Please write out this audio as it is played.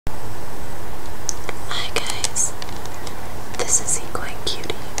This is EQ and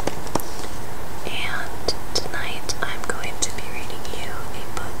Cutie, and tonight I'm going to be reading you a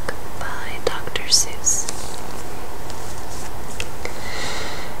book by Dr.Suess.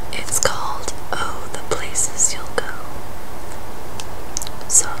 It's called Oh, the Places You'll Go.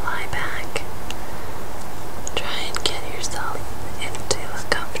 So lie back, try and get yourself into a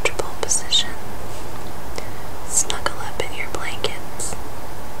comfortable position, snuggle up in your blankets,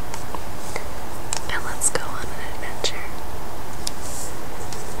 and let's go on an adventure.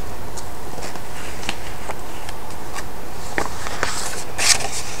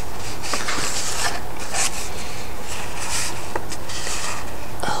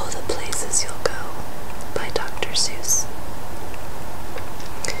 Oh, the Places You'll Go by Dr.Suess.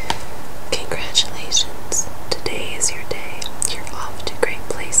 Congratulations, today is your day. You're off to great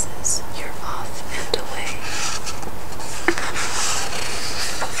places. You're off and away.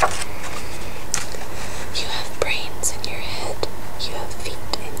 You have brains in your head. You have feet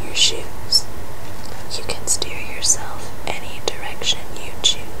in your shoes. You can steer yourself any direction you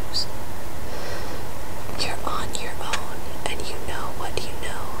choose. You're on your own, and you know what you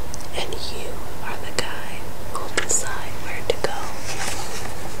know, and you are the guy who'll decide where to go.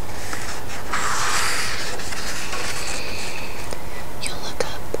 You'll look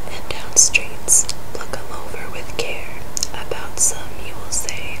up and down streets, look 'em over with care. About some you will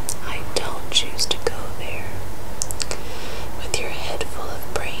say, I don't choose to go there. With your head full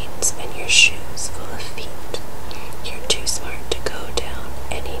of brains and your shoes full of feet, you're too smart to go down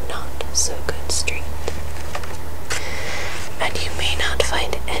any not so good street. And you may not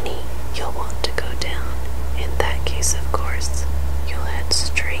find any you'll want to go down. In that case, of course, you'll head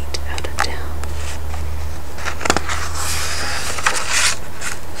straight out of town.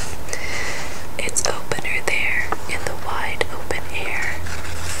 It's opener there in the wide open air.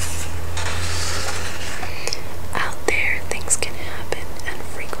 Out there things can happen, and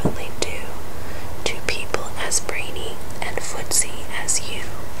frequently do, to people as brainy and footsy as you.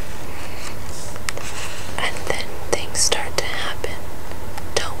 And then things start to happen.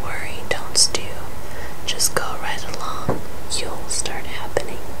 Don't worry, don't stew. Just go right along. You'll start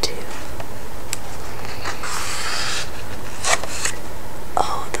happening too.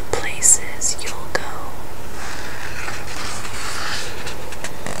 Oh, the places you'll go.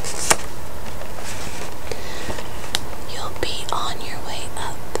 You'll be on your way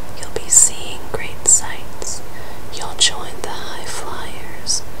up. You'll be seeing great sights. You'll join the high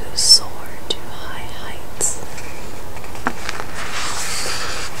flyers who soar to high heights.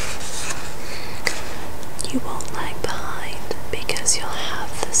 You won't lag behind because you'll have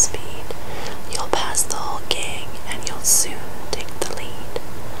the speed. You'll pass the whole gang and you'll soon take the lead.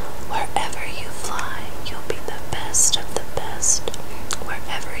 Wherever you fly, you'll be the best of the best.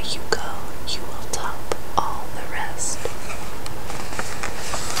 Wherever you go, you will top all the rest.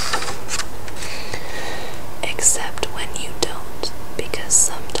 Except when you don't, because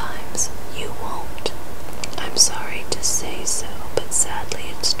sometimes you won't. I'm sorry to say so, but sadly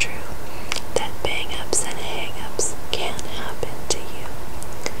it's true that bang-ups and hang-ups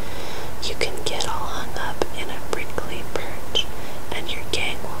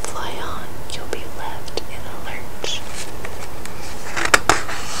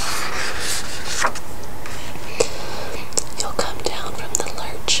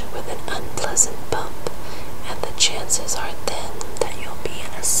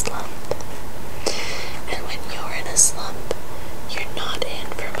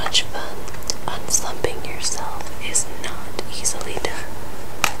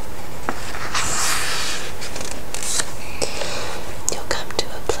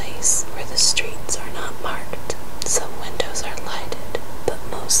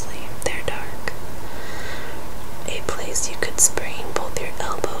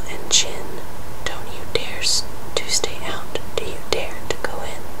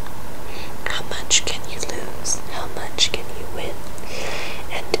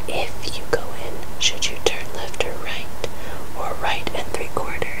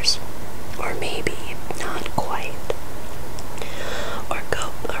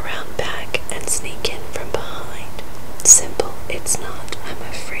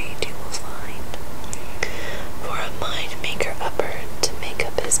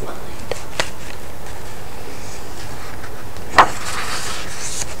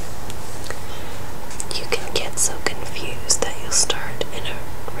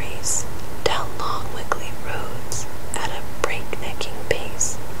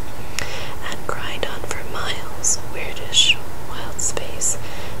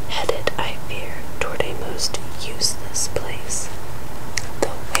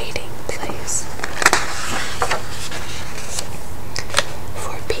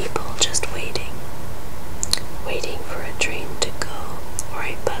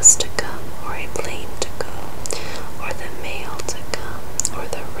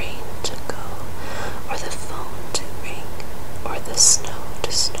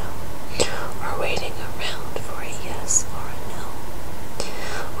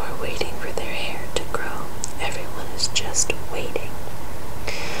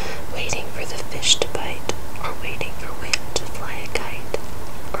fish to bite, or waiting for wind to fly a kite,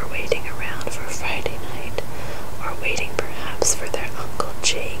 or waiting around for Friday night, or waiting perhaps for their Uncle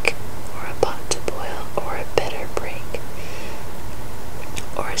Jake, or a pot to boil, or a better break,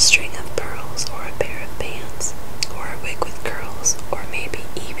 or a string of pearls, or a pair of pants, or a wig with curls, or maybe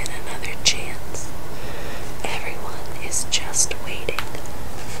even another chance. Everyone is just waiting.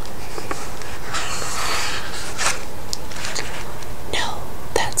 No,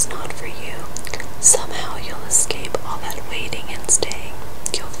 that's not for you. Somehow you'll escape all that waiting and staying.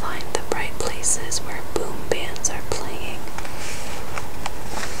 You'll find the bright places where boom bands are playing.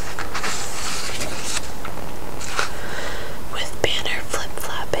 With banner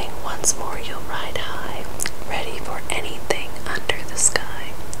flip-flapping, once more you'll ride high, ready for anything under the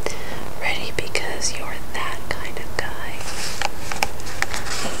sky. Ready because you're that kind of guy.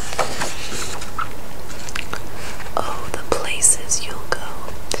 Oh, the places you'll go.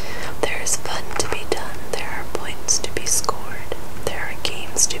 There is fun to be done, there are points to be scored, there are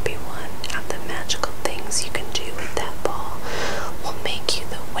games to be won, and the magical things you can do with that ball will make you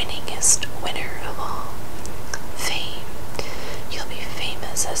the winningest winner of all. Fame. You'll be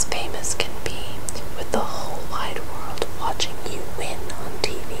famous as famous can be, with the whole wide world watching you win on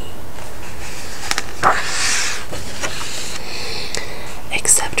TV.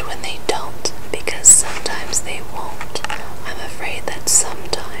 Except when they don't, because sometimes they won't. I'm afraid that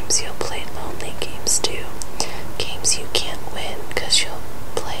sometimes you'll play lonely games too. Games you can't win because you'll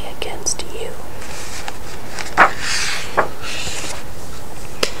play against you.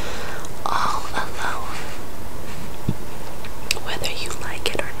 All alone. Whether you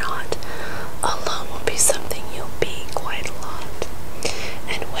like it or not, alone will be something you'll be quite a lot.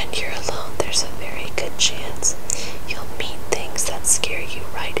 And when you're alone, there's a very good chance you'll meet things that scare you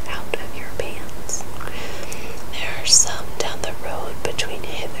right out of your pants. There are some down the road between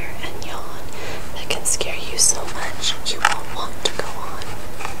hither and yon that can scare you so much you won't want to go on.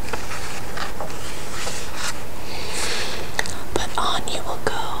 But on you will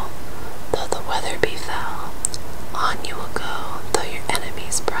go, though the weather be foul. On you will go, though your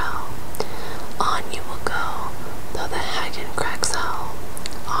enemies prowl. On you will go, though the haggard cracks howl.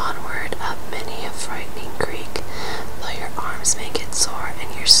 Onward up many a frightening creek, though your arms may get sore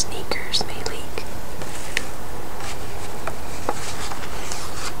and your sneakers may leak.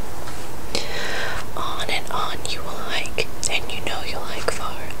 On and on you will hike, and you know you'll hike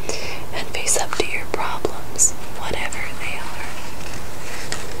far, and face up to your problems, whatever they are.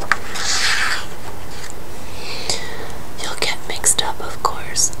 You'll get mixed up, of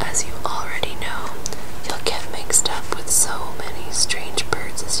course, as you already know. You'll get mixed up with so many strange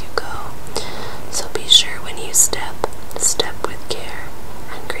birds as you go. So be sure when you step with care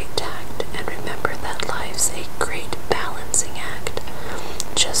and great tact, and remember that life's a great balancing act.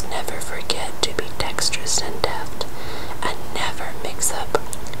 Just never forget to be dexterous and deft, and never mix up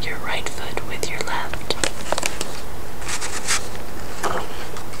your right foot with your left.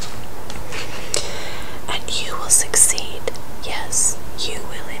 And you will succeed. Yes, you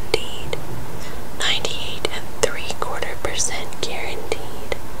will indeed. 98.75%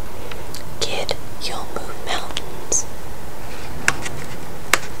 guaranteed. Kid, you'll move mountains.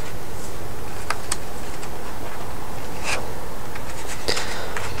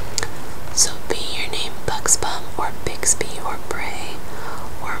 So be your name Bugsbum or Bixby or Bray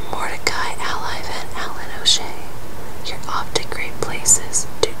or Mordecai, Ally Van Allen O'Shea. You're off to great places,